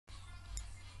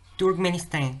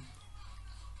Turkmenistan,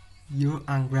 you're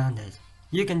ungrounded.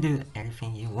 You can do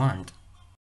anything you want.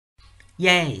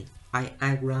 Yay! I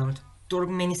unground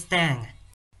Turkmenistan.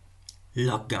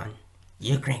 Lockdown.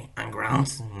 Ukraine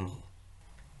ungrounds me.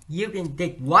 Ukraine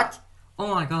did what?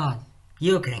 Oh my god.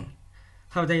 Ukraine.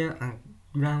 How dare you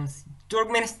unground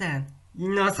Turkmenistan?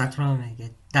 You know that's wrong,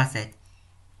 that's it.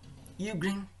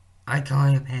 Ukraine, I call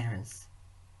your parents.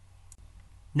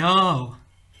 No!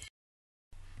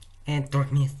 And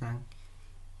Turkmenistan,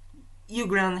 you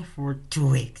grounded for 2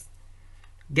 weeks.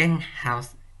 Get in the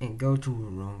house and go to your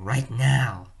room right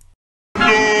now.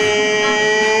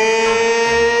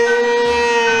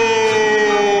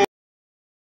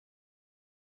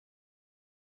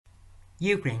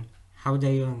 Ukraine, how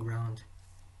dare you unground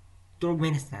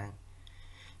Turkmenistan?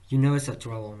 You know it's a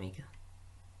troublemaker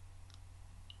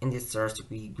and deserves to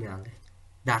be grounded.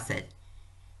 That's it.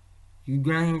 You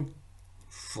grounded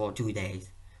for 2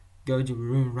 days. Go to your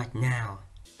room right now.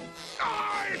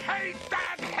 I hate that!